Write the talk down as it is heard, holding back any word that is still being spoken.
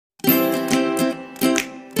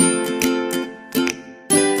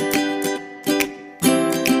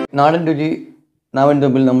നാടൻ രുചി നാവിൻ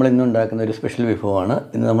തുമ്പിൽ നമ്മൾ ഇന്ന് ഉണ്ടാക്കുന്ന ഒരു സ്പെഷ്യൽ വിഭവമാണ്.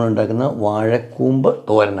 ഇന്ന് നമ്മൾ ഉണ്ടാക്കുന്ന വാഴക്കൂമ്പ്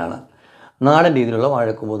തോരനാണ്. നാടൻ രീതിയിലുള്ള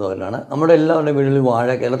വാഴക്കൂമ്പ് തോരനാണ്. നമ്മുടെ എല്ലാവരുടെയും വീടുകളിൽ വാഴ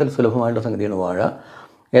കേരളത്തിൽ സുലഭമായിട്ടുള്ള സംഗതിയാണ് വാഴ.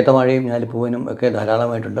 ഏത്തവാഴയും ഞാലിപ്പൂവനും ഒക്കെ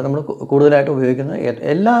ധാരാളമായിട്ടുണ്ട്. നമ്മൾ കൂടുതലായിട്ട് ഉപയോഗിക്കുന്ന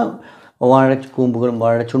എല്ലാ വാഴക്കൂമ്പുകളും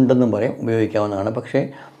വാഴച്ചുണ്ടെന്നും പറയും, ഉപയോഗിക്കാവുന്നതാണ്. പക്ഷേ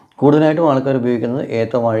കൂടുതലായിട്ടും ആൾക്കാർ ഉപയോഗിക്കുന്നത്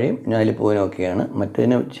ഏത്തവാഴയും ഞാലിപ്പൂവനും ഒക്കെയാണ്.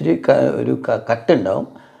 മറ്റേതിന് ഇച്ചിരി ഒരു കട്ടുണ്ടാവും.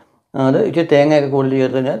 അത് ഇച്ചിരി തേങ്ങയൊക്കെ കൂടുതൽ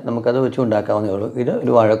ചേർത്ത് കഴിഞ്ഞാൽ നമുക്കത് വെച്ച് ഉണ്ടാക്കാവുന്നേ ഉള്ളൂ. ഇത്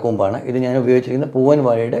ഒരു വാഴക്കൂമ്പാണ്. ഇത് ഞാൻ ഉപയോഗിച്ചിരിക്കുന്ന പൂവൻ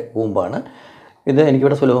വാഴയുടെ കൂമ്പാണ്. ഇത്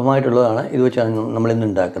എനിക്കിവിടെ സുലഭമായിട്ടുള്ളതാണ്. ഇത് വെച്ചാണ് നമ്മളിന്ന്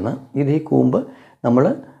ഉണ്ടാക്കുന്നത്. ഈ കൂമ്പ് നമ്മൾ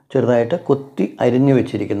ചെറുതായിട്ട് കൊത്തി അരിഞ്ഞ്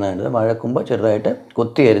വെച്ചിരിക്കുന്നതാണിത്. വാഴക്കൂമ്പ് ചെറുതായിട്ട്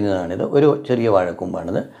കൊത്തി അരിഞ്ഞതാണിത്. ഒരു ചെറിയ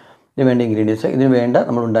വാഴക്കൂമ്പാണിത്. ഇതിന് വേണ്ട ഇൻഗ്രീഡിയൻസ്, ഇതിന് വേണ്ട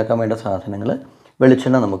നമ്മൾ ഉണ്ടാക്കാൻ വേണ്ട സാധനങ്ങൾ: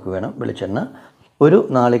 വെളിച്ചെണ്ണ നമുക്ക് വേണം. വെളിച്ചെണ്ണ ഒരു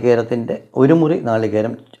നാളികേരത്തിൻ്റെ ഒരു മുറി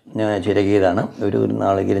നാളികേരം ചിരകിയതാണ്. ഒരു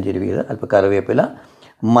നാളികേരം ചിരകിയത്, അല്പം കറിവേപ്പില,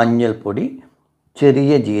 മഞ്ഞൾപ്പൊടി,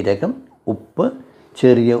 ചെറിയ ജീരകം, ഉപ്പ്,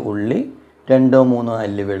 ചെറിയ ഉള്ളി, 2-3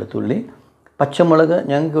 അല്ലി വെളുത്തുള്ളി, പച്ചമുളക്.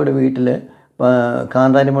 ഞങ്ങൾക്കിവിടെ വീട്ടിൽ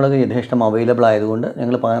കാന്താരി മുളക് യഥേഷ്ടം അവൈലബിൾ ആയതുകൊണ്ട്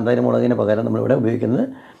ഞങ്ങൾ കാന്താരി മുളകിന് പകരം നമ്മളിവിടെ ഉപയോഗിക്കുന്നത്,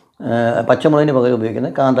 പച്ചമുളകിന് പകരം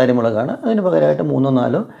ഉപയോഗിക്കുന്നത് കാന്താരി മുളകാണ്. അതിന് പകരമായിട്ട്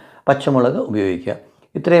 3-4 പച്ചമുളക് ഉപയോഗിക്കുക.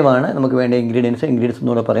 ഇത്രയുമാണ് നമുക്ക് വേണ്ട ഇൻഗ്രീഡിയൻസ്.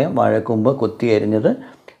 ഒന്നുകൂടെ പറയാം: വാഴക്കൂമ്പ് കൊത്തി അരിഞ്ഞത്,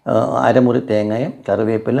 അരമുറി തേങ്ങയും,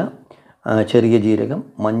 കറിവേപ്പില, ചെറിയ ജീരകം,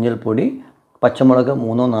 മഞ്ഞൾപ്പൊടി, പച്ചമുളക്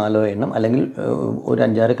 3-4 എണ്ണം, അല്ലെങ്കിൽ ഒരു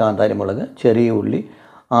 5-6 കാന്താരി മുളക്, ചെറിയ ഉള്ളി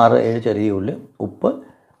 6-7 ചെറിയ ഉള്ളി, ഉപ്പ്,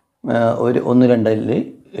 ഒരു 1-2 അല്ലി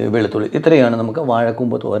വെളുത്തുള്ളി. ഇത്രയാണ് നമുക്ക്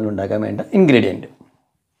വാഴക്കൂമ്പ് തോരൻ ഉണ്ടാക്കാൻ വേണ്ട ഇൻഗ്രീഡിയൻറ്റ്.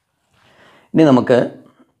 ഇനി നമുക്ക്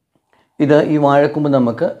ഈ വാഴക്കൂമ്പ്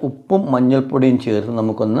നമുക്ക് ഉപ്പും മഞ്ഞൾപ്പൊടിയും ചേർത്ത്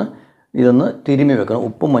നമുക്കൊന്ന് ഇതൊന്ന് തിരുമ്മി വെക്കണം.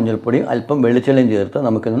 ഉപ്പും മഞ്ഞൾപ്പൊടിയും അല്പം വെളിച്ചെണ്ണയും ചേർത്ത്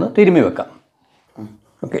നമുക്കിതൊന്ന് തിരുമ്മി വെക്കാം.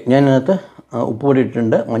 ഓക്കെ, ഞാനതിനകത്ത് ഉപ്പ് പൊടി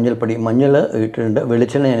ഇട്ടിട്ടുണ്ട്, മഞ്ഞൾ ഇട്ടിട്ടുണ്ട്,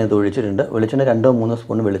 വെളിച്ചെണ്ണ ഞാനത് ഒഴിച്ചിട്ടുണ്ട്. വെളിച്ചെണ്ണ 2-3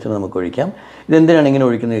 സ്പൂൺ വെളിച്ചെണ്ണ നമുക്ക് ഒഴിക്കാം. ഇതെന്തിനാണ് ഇങ്ങനെ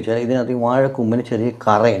ഒഴിക്കുന്നത് വെച്ചാൽ ഇതിനകത്ത് ഈ വാഴക്കൂമ്പിന് ചെറിയ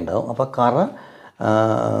കറയുണ്ടാവും. അപ്പോൾ കറ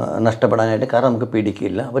നഷ്ടപ്പെടാനായിട്ട്, കറ നമുക്ക്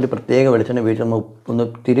പിടിക്കില്ല. അപ്പോൾ ഒരു പ്രത്യേക വെളിച്ചെണ്ണ ഉപയോഗിച്ച് നമ്മൾ ഒന്ന്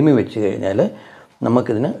തിരുമ്മി വെച്ച് കഴിഞ്ഞാൽ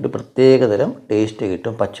നമുക്കിതിന് ഒരു പ്രത്യേക തരം ടേസ്റ്റ്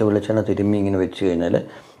കിട്ടും. പച്ച വെളിച്ചെണ്ണ തിരുമ്മി ഇങ്ങനെ വെച്ച് കഴിഞ്ഞാൽ.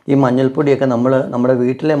 ഈ മഞ്ഞൾപ്പൊടിയൊക്കെ നമ്മുടെ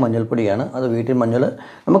വീട്ടിലെ മഞ്ഞൾപ്പൊടിയാണ്. അത് വീട്ടിൽ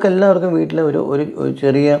നമുക്കെല്ലാവർക്കും വീട്ടിൽ ഒരു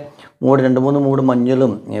ചെറിയ 2-3 മൂട്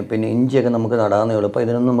മഞ്ഞളും പിന്നെ ഇഞ്ചിയൊക്കെ നമുക്ക് നടാവുന്നേ ഉള്ളൂ. അപ്പോൾ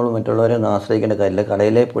ഇതിനൊന്നും നമ്മൾ മറ്റുള്ളവരെ ആശ്രയിക്കേണ്ട കാര്യമില്ല.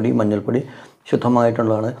 കടയിലെ പൊടി, മഞ്ഞൾപ്പൊടി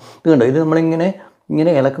ശുദ്ധമായിട്ടുള്ളതാണ്. ഇത് കണ്ടോ, ഇത് നമ്മളിങ്ങനെ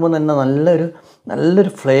ഇളക്കുമ്പോൾ തന്നെ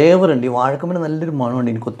നല്ലൊരു ഫ്ലേവർ ഉണ്ട്. ഈ വാഴക്കൂമ്പിന് നല്ലൊരു മണമുണ്ട്.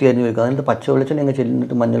 ഇനി കൊത്തി അരിഞ്ഞ് വെക്കുക. അതിൻ്റെ പച്ച വെളിച്ചെണ്ണ അങ്ങ്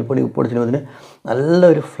ചെല്ലിട്ട് മഞ്ഞൾപ്പൊടി ഉപ്പ് ചെല്ലുന്നതിന്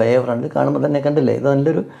നല്ലൊരു ഫ്ലേവറാണ്. ഇത് കാണുമ്പോൾ തന്നെ കണ്ടില്ലേ, ഇത്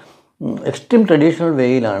നല്ലൊരു എക്സ്ട്രീം ട്രഡീഷണൽ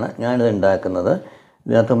വേയിലാണ് ഞാനിത് ഉണ്ടാക്കുന്നത്.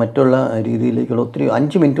 ഇതിനകത്ത് മറ്റുള്ള രീതിയിലേക്കുള്ള ഒത്തിരി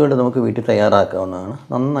 5 മിനിറ്റ് കൊണ്ട് നമുക്ക് വീട്ടിൽ തയ്യാറാക്കാവുന്നതാണ്.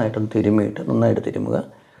 നന്നായിട്ട്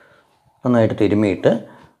തിരുമ്മിയിട്ട്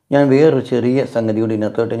ഞാൻ വേറൊരു ചെറിയ സംഗതി കൂടി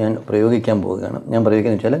ഇതിനകത്തോട്ട് ഞാൻ പ്രയോഗിക്കാൻ പോവുകയാണ്. ഞാൻ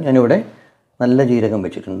പ്രയോഗിക്കുന്നത് വെച്ചാൽ, ഞാനിവിടെ നല്ല ജീരകം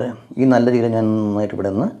വെച്ചിട്ടുണ്ട്. ഈ നല്ല ജീരകം ഞാൻ നന്നായിട്ട് ഇവിടെ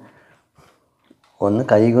ഒന്ന്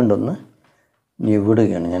കൈ കൊണ്ടൊന്ന്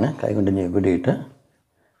ഞെവിടുകയാണ്. ഞാൻ കൈ കൊണ്ട് ഞെവിടിയിട്ട്,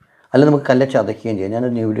 അല്ല നമുക്ക് കല്ല് ചതയ്ക്കുകയും ചെയ്യാം.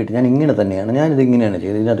 ഞാനത് ഞെവിടിയിട്ട് ഞാനിങ്ങനെ തന്നെയാണ്, ഞാനിതിങ്ങനെയാണ്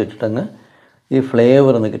ചെയ്തത്. ഇതിനകത്ത് ഇട്ടിട്ടങ്ങ് ഈ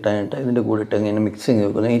ഫ്ലേവർ ഒന്ന് കിട്ടാനായിട്ട് ഇതിൻ്റെ കൂടെ ഇട്ട് ഇങ്ങനെ മിക്സിങ്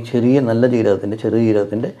വെക്കുന്നത്. ഈ ചെറിയ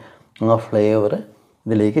ജീരകത്തിൻ്റെ ആ ഫ്ലേവർ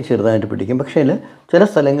ഇതിലേക്ക് ചെറുതായിട്ട് പിടിക്കും. പക്ഷേ ചില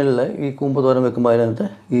സ്ഥലങ്ങളിൽ ഈ കൂമ്പ് തോരൻ വെക്കുമ്പോൾ അതിനകത്ത്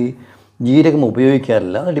ഈ ജീരകം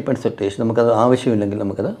ഉപയോഗിക്കാറില്ല. അത് ഡിപ്പെൻഡ്സ് ഓൺ ടേസ്റ്റ്. നമുക്കത് ആവശ്യമില്ലെങ്കിൽ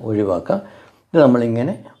നമുക്കത് ഒഴിവാക്കാം. ഇത്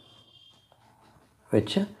നമ്മളിങ്ങനെ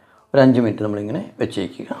വെച്ച് ഒരു 5 മിനിറ്റ് നമ്മളിങ്ങനെ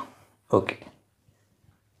വെച്ചേക്കുക. ഓക്കെ,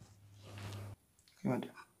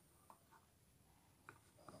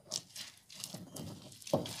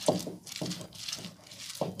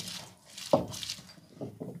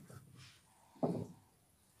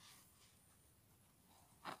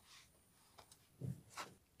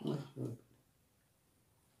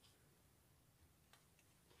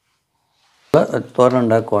 തോരൻ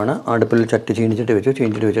ഉണ്ടാക്കുവാണ്. അടുപ്പിൽ ചട്ടി ചീനിച്ചിട്ട്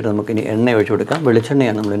വെച്ചിട്ട് നമുക്കിനി എണ്ണ ഒഴിച്ച് കൊടുക്കാം.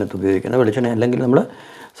 വെളിച്ചെണ്ണയാണ് നമ്മളിതിനകത്ത് ഉപയോഗിക്കുന്നത്. വെളിച്ചെണ്ണ അല്ലെങ്കിൽ നമ്മൾ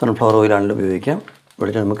സൺഫ്ലവർ ഓയിലാണെങ്കിലും ഉപയോഗിക്കാം.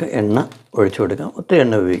 വെളിച്ചെണ്ണ നമുക്ക് എണ്ണ ഒഴിച്ച് കൊടുക്കാം. ഒത്തിരി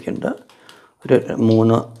എണ്ണ ഉപയോഗിക്കേണ്ട, ഒരു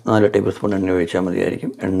 3-4 ടേബിൾ സ്പൂൺ എണ്ണ ഒഴിച്ചാൽ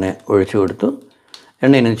മതിയായിരിക്കും. എണ്ണ ഒഴിച്ച് കൊടുത്തു.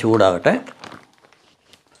 എണ്ണ ഇനി ചൂടാകട്ടെ.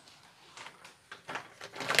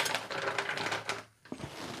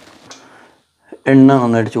 എണ്ണ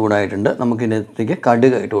നന്നായിട്ട് ചൂടായിട്ടുണ്ട്. നമുക്കിതിനകത്തേക്ക്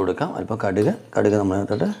കടുക് ഇട്ട് കൊടുക്കാം. അല്പം കടുക്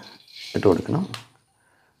നമ്മളതിനകത്തോട്ട് ഇട്ട് കൊടുക്കണം.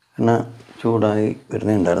 എണ്ണ ചൂടായി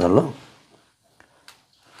വരുന്നേ ഉണ്ടായിരുന്നുള്ളൂ.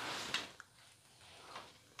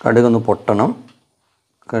 കടുകൊന്ന് പൊട്ടണം.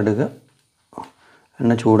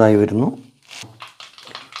 എണ്ണ ചൂടായി വരുന്നു.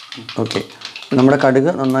 ഓക്കെ, നമ്മുടെ കടുക്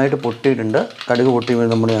നന്നായിട്ട് പൊട്ടിയിട്ടുണ്ട്. കടുക് പൊട്ടി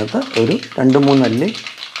വരുന്ന നമ്മളിനകത്ത് ഒരു 2-3 അല്ലി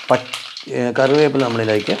കറിവേപ്പില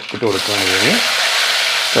നമ്മളിലേക്ക് ഇട്ട് കൊടുക്കുകയാണ്.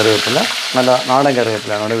 കറിവേപ്പില നല്ല നാടൻ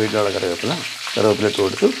കറിവേപ്പിലാണ്, നമ്മുടെ വീട്ടിലുള്ള കറിവേപ്പില ഇട്ട്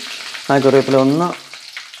കൊടുത്തു. ആ കറിവേപ്പില ഒന്ന്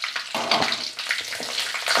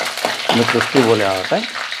ക്രിസ്പി പോലെ ആകട്ടെ.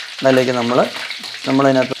 അതിലേക്ക്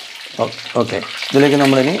നമ്മളതിനകത്ത് ഓക്കെ. ഇതിലേക്ക്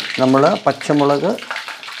നമ്മൾ പച്ചമുളക്,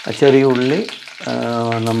 ചെറിയ ഉള്ളി,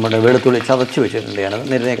 നമ്മുടെ വെളുത്തുള്ളി ചതച്ച് വെച്ചിട്ടുണ്ട്. ഞാനത്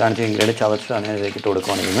നേരത്തെ കാണിച്ച ഇൻഗ്രീഡിയൻറ്റ് ചതച്ചാണ് ഞാൻ ഇതിലേക്ക് ഇട്ട്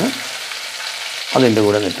കൊടുക്കുകയാണെങ്കിൽ അതിൻ്റെ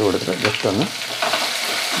കൂടെ ഇട്ട് കൊടുത്തിട്ട് ജസ്റ്റ് ഒന്ന്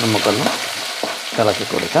നമുക്കൊന്ന് ഇളക്കി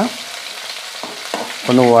കൊടുക്കാം.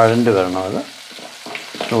 ഒന്ന് വഴണ്ട് വരണം. അത്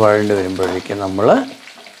വഴണ്ട് വരുമ്പോഴേക്കും നമ്മൾ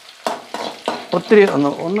ഒത്തിരി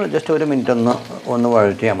ഒന്ന് ജസ്റ്റ് ഒരു മിനിറ്റ് ഒന്ന്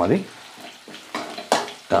വഴറ്റിയാൽ മതി.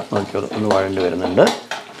 നോക്കിയോളൂ, ഒന്ന് വഴണ്ട് വരുന്നുണ്ട്.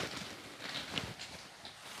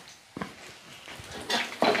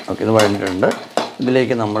 ഓക്കെ, ഇത് വഴണ്ടിട്ടുണ്ട്.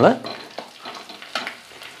 ഇതിലേക്ക് നമ്മൾ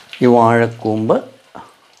ഈ വാഴക്കൂമ്പ്,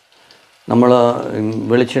 നമ്മൾ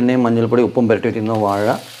വെളിച്ചെണ്ണയും മഞ്ഞൾപ്പൊടി ഉപ്പും പുരട്ടി വെച്ചിരുന്ന വാഴ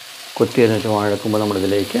കൊത്തിയതിന് വെച്ച വാഴക്കൂമ്പ്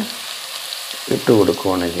നമ്മളിതിലേക്ക് ഇട്ട്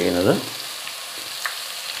കൊടുക്കുകയാണ് ചെയ്യുന്നത്.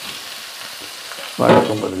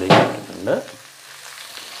 വാഴക്കൂമ്പ് ഇതിലേക്ക് ഇട്ടിട്ടുണ്ട്.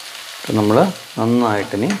 നമ്മൾ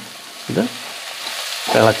നന്നായിട്ടിനി ഇത്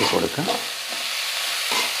ഇളക്കി കൊടുക്കാം.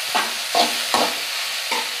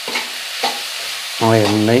 ആ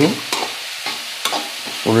എണ്ണയും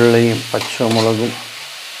ഉള്ളിയും പച്ചമുളകും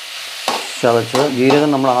ചതച്ചത്, ജീരകം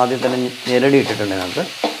നമ്മൾ ആദ്യം തന്നെ ഞെരടി ഇട്ടിട്ടുണ്ട്. അതിനകത്ത്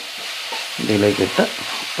ഇതിലേക്കിട്ട്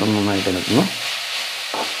നന്നായിട്ട് നിൽക്കുന്നു,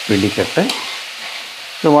 പിടിക്കട്ടെ.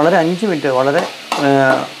 ഇത് വളരെ 5 മിനിറ്റ് വളരെ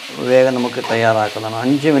വേഗം നമുക്ക് തയ്യാറാക്കുന്നതാണ്.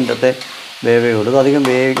 5 മിനിറ്റത്തെ വേവേ ഉള്ളൂ. അധികം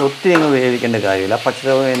ഒത്തിരി അങ്ങ് വേവിക്കേണ്ട കാര്യമില്ല.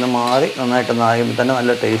 പച്ചരവ് എന്ന് മാറി നന്നായിട്ടൊന്ന് ആകുമ്പോൾ തന്നെ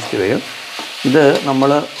നല്ല ടേസ്റ്റ് വരും. ഇത്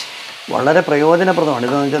നമ്മൾ വളരെ പ്രയോജനപ്രദമാണ്.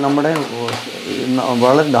 ഇതെന്ന് വെച്ചാൽ നമ്മുടെ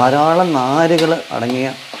വളരെ ധാരാളം നാരുകൾ അടങ്ങിയ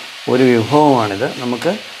ഒരു വിഭവമാണിത്.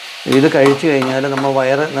 നമുക്ക് ഇത് കഴിച്ചു കഴിഞ്ഞാൽ നമ്മൾ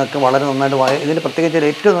വയറിനൊക്കെ വളരെ നന്നായിട്ട് ഇതിന് പ്രത്യേകിച്ച്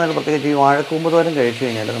ഏറ്റവും നന്നായിട്ട് പ്രത്യേകിച്ച് ഈ വാഴക്കൂമ്പ് തോരൻ കഴിച്ചു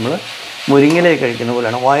കഴിഞ്ഞാൽ നമ്മൾ മുരിങ്ങയിലേക്ക് കഴിക്കുന്ന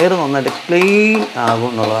പോലെയാണ്. വയറ് നന്നായിട്ട് ക്ലീൻ ആകും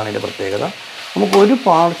എന്നുള്ളതാണ് ഇതിൻ്റെ പ്രത്യേകത. നമുക്കൊരു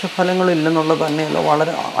പാർശ്വഫലങ്ങളില്ലെന്നുള്ളത് തന്നെയല്ല,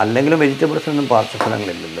 വളരെ അല്ലെങ്കിലും വെജിറ്റബിൾസിനൊന്നും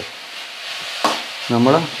പാർശ്വഫലങ്ങളില്ലല്ലോ.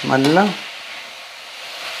 നമ്മൾ നല്ല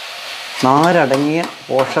നാരടങ്ങിയ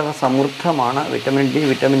പോഷക സമൃദ്ധമാണ്. Vitamin D,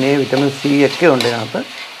 vitamin A, vitamin C ഒക്കെ ഉണ്ട് ഇതിനകത്ത്.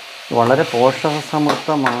 വളരെ പോഷക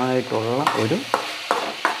സമൃദ്ധമായിട്ടുള്ള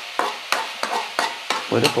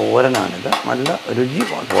ഒരു തോരനാണിത്. നല്ല രുചി,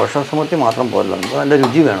 പോഷക സമൃദ്ധി മാത്രം പോരല്ലോ, നമുക്ക് നല്ല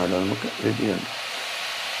രുചി വേണമല്ലോ. നമുക്ക് രുചി വേണം.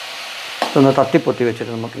 ഇതൊന്ന് തട്ടിപ്പൊത്തി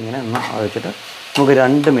വെച്ചിട്ട് നമുക്കിങ്ങനെ ഒന്ന് വെച്ചിട്ട് നമുക്ക്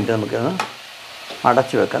 2 മിനിറ്റ് നമുക്കൊന്ന്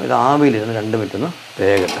അടച്ച് വെക്കാം. ഇത് ആവിയിലിരുന്ന് 2 മിനിറ്റ് ഒന്ന്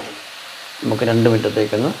വേകട്ടെ. നമുക്ക് 2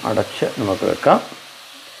 മിനിറ്റത്തേക്കൊന്ന് അടച്ച് നമുക്ക് വെക്കാം.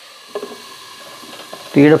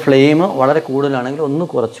 തീയുടെ ഫ്ലെയിം വളരെ കൂടുതലാണെങ്കിൽ ഒന്ന്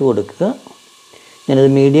കുറച്ച് കൊടുക്കുക. ഞാനിത്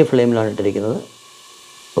മീഡിയം ഫ്ലെയിമിലാണ് ഇട്ടിരിക്കുന്നത്.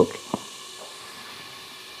 ഓക്കെ,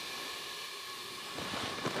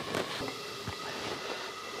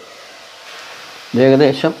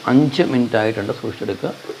 ഏകദേശം 5 മിനിറ്റ് ആയിട്ടുണ്ട്.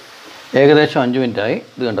 സൂക്ഷിച്ചെടുക്കുക. ഏകദേശം 5 മിനിറ്റായി.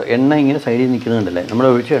 ഇത് കണ്ടോ, എണ്ണ ഇങ്ങനെ സൈഡിൽ നിൽക്കുന്നുണ്ടല്ലേ, നമ്മൾ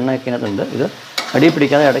ഒഴിച്ച എണ്ണയൊക്കെ ഇതിനകത്തുണ്ട്. ഇത് അടി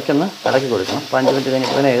പിടിക്കാതെ ഇടയ്ക്കൊന്ന് ഇളക്കി കൊടുക്കണം. 5 മിനിറ്റ്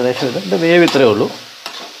കഴിഞ്ഞപ്പോൾ തന്നെ ഏകദേശം ഇത് വേവ് ഇത്രയേ ഉള്ളൂ.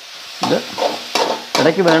 ഇത്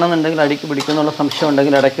ഇടയ്ക്ക് വേണമെന്നുണ്ടെങ്കിൽ അടിക്ക് പിടിക്കുന്നുള്ള സംശയം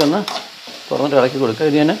ഉണ്ടെങ്കിൽ ഇടയ്ക്കൊന്ന് തുറന്നിട്ട് ഇളക്കി കൊടുക്കുക.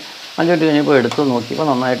 ഇത് ഞാൻ 5 മിനിറ്റ് കഴിഞ്ഞപ്പോൾ എടുത്ത് നോക്കിയപ്പോൾ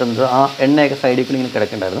നന്നായിട്ടുണ്ട്. ആ എണ്ണയൊക്കെ സൈഡിൽ കൂടി ഇങ്ങനെ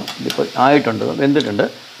കിടക്കണ്ടായിരുന്നു. ഇതിപ്പോൾ ആയിട്ടുണ്ട്, വെന്തിട്ടുണ്ട്.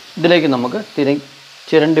 ഇതിലേക്ക് നമുക്ക്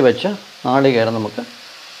ചിരണ്ടി വെച്ച നാളികേരം നമുക്ക്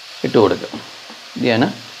ഇട്ട് കൊടുക്കുക. ഇത് ഞാൻ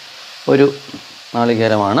ഒരു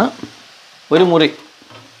നാളികേരമാണ്, ഒരു മുറി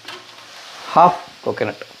ഹാഫ്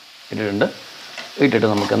കോക്കനട്ട് ഇട്ടിട്ടുണ്ട്. ഇട്ടിട്ട്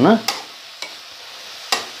നമുക്കൊന്ന്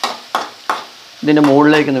ഇതിൻ്റെ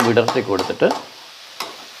മുകളിലേക്കൊന്ന് വിടർത്തി കൊടുത്തിട്ട്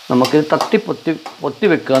നമുക്ക് പൊത്തി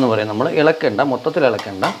വെക്കുക എന്ന് പറയും. നമ്മൾ ഇളക്കണ്ട, മൊത്തത്തിൽ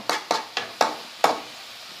ഇളക്കണ്ട.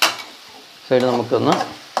 സൈഡ് നമുക്കൊന്ന്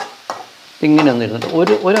ഇങ്ങനെ ഒന്ന് ഇരുന്നിട്ട്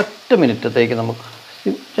ഒരൊറ്റ മിനിറ്റത്തേക്ക് നമുക്ക്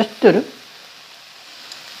ജസ്റ്റ്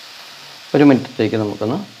ഒരു മിനിറ്റത്തേക്ക്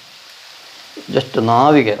നമുക്കൊന്ന് ജസ്റ്റ്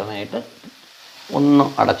ആവി കയറാനായിട്ട് ഒന്ന്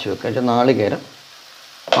അടച്ചു വെക്കുക. വെച്ചാൽ നാളികേരം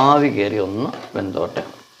ആവി കയറി ഒന്ന് വെന്തോട്ടെ,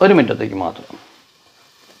 1 മിനിറ്റത്തേക്ക് മാത്രം.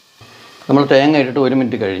 നമ്മൾ തേങ്ങ ഇട്ടിട്ട് 1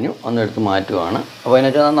 മിനിറ്റ് കഴിഞ്ഞു, ഒന്ന് എടുത്ത് മാറ്റുകയാണ്. അപ്പോൾ അതിന്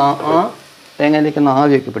വെച്ചാൽ ആ തേങ്ങയിലേക്ക്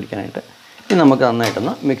ആവിയൊക്കെ പിടിക്കാനായിട്ട് ഇനി നമുക്ക്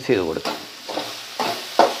നന്നായിട്ടൊന്ന് മിക്സ് ചെയ്ത് കൊടുക്കാം.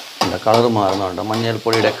 കളറ് മാറുന്നുണ്ട്,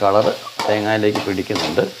 മഞ്ഞൾപ്പൊടിയുടെ കളറ് തേങ്ങയിലേക്ക്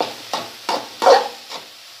പിടിക്കുന്നുണ്ട്.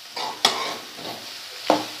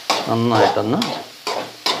 നന്നായിട്ടൊന്ന്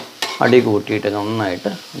അടി കൂട്ടിയിട്ട് നന്നായിട്ട്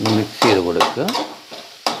ഒന്ന് മിക്സ് ചെയ്ത് കൊടുക്കുക.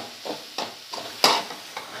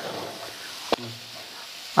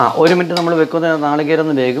 1 മിനിറ്റ് നമ്മൾ വെക്കുന്ന നാളികേരം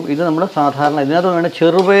ഒന്ന് വേഗം. ഇത് നമ്മൾ സാധാരണ ഇതിനകത്ത് വേണ്ട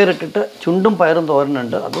ചെറുപയറിട്ടിട്ട് ചുണ്ടും പയറും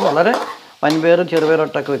തോരനുണ്ട്. അത് വളരെ വൻപയറും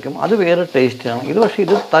ചെറുപയറിട്ടൊക്കെ വെക്കും, അത് വേറെ ടേസ്റ്റാണ്. ഇത് പക്ഷേ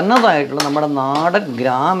ഇത് തന്നതായിട്ടുള്ള നമ്മുടെ നാടൻ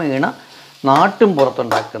ഗ്രാമീണ നാട്ടും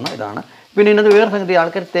പുറത്തുണ്ടാക്കുന്ന ഇതാണ്. പിന്നെ ഇതിനകത്ത് വേറെ സംഗതി,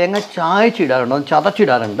 ആൾക്കാർ തേങ്ങ ചായച്ചിടാറുണ്ട്, അത്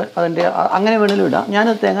ചതച്ചിടാറുണ്ട്. അതിൻ്റെ അങ്ങനെ വേണമെങ്കിലും ഇടാം.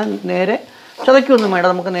 ഞാനത് തേങ്ങ നേരെ ചതയ്ക്കൊന്നും വേണ്ട,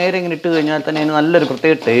 നമുക്ക് നേരെ ഇങ്ങനെ ഇട്ട് കഴിഞ്ഞാൽ തന്നെ അതിന് നല്ലൊരു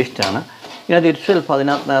പ്രത്യേക ടേസ്റ്റാണ്. ഇതിനകത്ത് ഇറ്റ്സെൽഫ്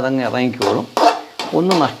അതിനകത്ത് അതങ്ങ് ഇറങ്ങിക്കോളും,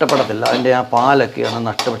 ഒന്നും നഷ്ടപ്പെടത്തില്ല. അതിൻ്റെ ആ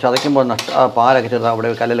പാലൊക്കെയാണ് ചതയ്ക്കുമ്പോൾ ആ പാലൊക്കെ ചെറുതാ അവിടെ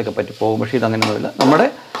കല്ലിലൊക്കെ പറ്റി പോകും. പക്ഷേ ഇതങ്ങനെയൊന്നുമില്ല. നമ്മുടെ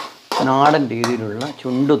നാടൻ രീതിയിലുള്ള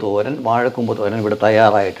ചുണ്ട് തോരൻ, വാഴക്കൂമ്പ് തോരൻ ഇവിടെ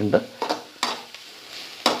തയ്യാറായിട്ടുണ്ട്.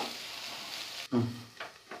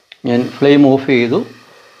 ഞാൻ ഫ്ലെയിം ഓഫ് ചെയ്തു.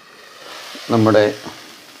 നമ്മുടെ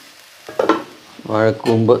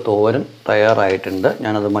വാഴക്കൂമ്പ് തോരൻ തയ്യാറായിട്ടുണ്ട്.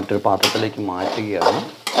 ഞാനത് മറ്റൊരു പാത്രത്തിലേക്ക് മാറ്റുകയാണ്.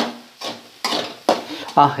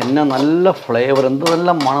 എന്നാ നല്ല ഫ്ലേവർ, എന്ത്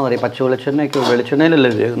നല്ല മണം അറിയാം. പച്ച വെളിച്ചെണ്ണയിലല്ലേ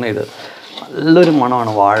ചെയ്യുന്നത്. ഇത് നല്ലൊരു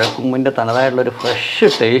മണമാണ്. വാഴക്കൂമ്പിൻ്റെ തനതായിട്ടുള്ളൊരു ഫ്രഷ്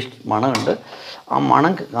ടേസ്റ്റ് മണമുണ്ട്. ആ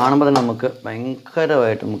മണം കാണുമ്പോൾ തന്നെ നമുക്ക്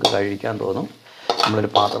ഭയങ്കരമായിട്ട് നമുക്ക് കഴിക്കാൻ തോന്നും. നമ്മളൊരു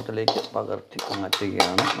പാത്രത്തിലേക്ക് പകർത്തി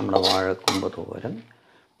മാറ്റുകയാണ്. നമ്മുടെ വാഴക്കൂമ്പ് തോരൻ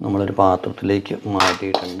നമ്മളൊരു പാത്രത്തിലേക്ക്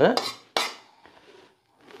മാറ്റിയിട്ടുണ്ട്.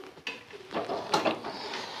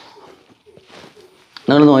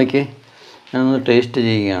 നിങ്ങൾ നോക്കിയേ, ഞാനൊന്ന് ടേസ്റ്റ്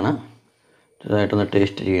ചെയ്യുകയാണ്. ചെറുതായിട്ടൊന്ന്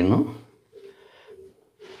ടേസ്റ്റ് ചെയ്യുന്നു.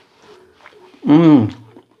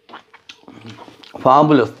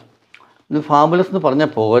 ഫാബുലസ്. ഇത് ഫാബുലസ് എന്ന് പറഞ്ഞാൽ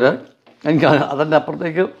പോരാ, എനിക്ക് അതിൻ്റെ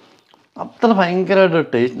അപ്പുറത്തേക്ക് അത്ര ഭയങ്കരമായിട്ട്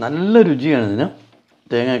ടേസ്റ്റ്, നല്ല രുചിയാണ് ഇതിന്.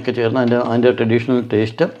 തേങ്ങയൊക്കെ ചേർന്ന് അതിൻ്റെ ട്രഡീഷണൽ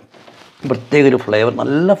ടേസ്റ്റ്, പ്രത്യേക ഒരു ഫ്ലേവർ,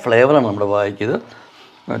 നല്ല ഫ്ലേവറാണ് നമ്മുടെ വായിച്ചത്.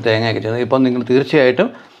 തേങ്ങയൊക്കെ ചേർന്ന് ഇപ്പം നിങ്ങൾ തീർച്ചയായിട്ടും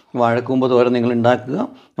വാഴക്കൂമ്പ് തോരൻ നിങ്ങൾ ഉണ്ടാക്കുക.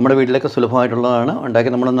 നമ്മുടെ വീട്ടിലൊക്കെ സുലഭമായിട്ടുള്ളതാണ്. ഉണ്ടാക്കി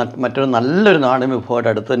നമ്മൾ മറ്റൊരു നല്ലൊരു നാടൻ വിഭവമായിട്ട്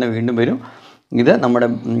അടുത്ത് തന്നെ വീണ്ടും വരും. ഇത് നമ്മുടെ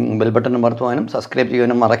ബെൽ ബട്ടൺ അമർത്തുവാനും സബ്സ്ക്രൈബ്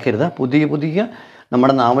ചെയ്യാനും മറക്കരുത്. പുതിയ പുതിയ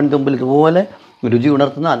നമ്മുടെ നാവിൻ തുമ്പിൽ ഇതുപോലെ രുചി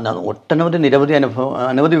ഉണർത്തുന്ന ഒട്ടനവധി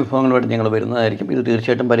അനവധി വിഭവങ്ങളുമായിട്ട് ഞങ്ങൾ വരുന്നതായിരിക്കും. ഇത്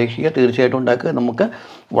തീർച്ചയായിട്ടും പരീക്ഷിക്കുക, തീർച്ചയായിട്ടും ഉണ്ടാക്കുക. നമുക്ക്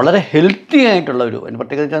വളരെ ഹെൽത്തി ആയിട്ടുള്ള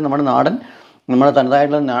പ്രത്യേകിച്ച് നമ്മുടെ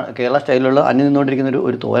തനതായിട്ടുള്ള കേരള സ്റ്റൈലിലുള്ള അന്യം നിന്നുകൊണ്ടിരിക്കുന്ന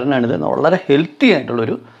ഒരു തോരനാണിത്. വളരെ ഹെൽത്തി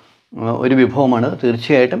ആയിട്ടുള്ളൊരു വിഭവമാണ്.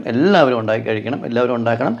 തീർച്ചയായിട്ടും എല്ലാവരും ഉണ്ടാക്കി കഴിക്കണം, എല്ലാവരും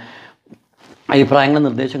ഉണ്ടാക്കണം. അഭിപ്രായങ്ങളും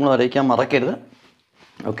നിർദ്ദേശങ്ങളും അറിയിക്കാൻ മറക്കരുത്.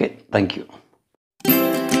 Okay, thank you.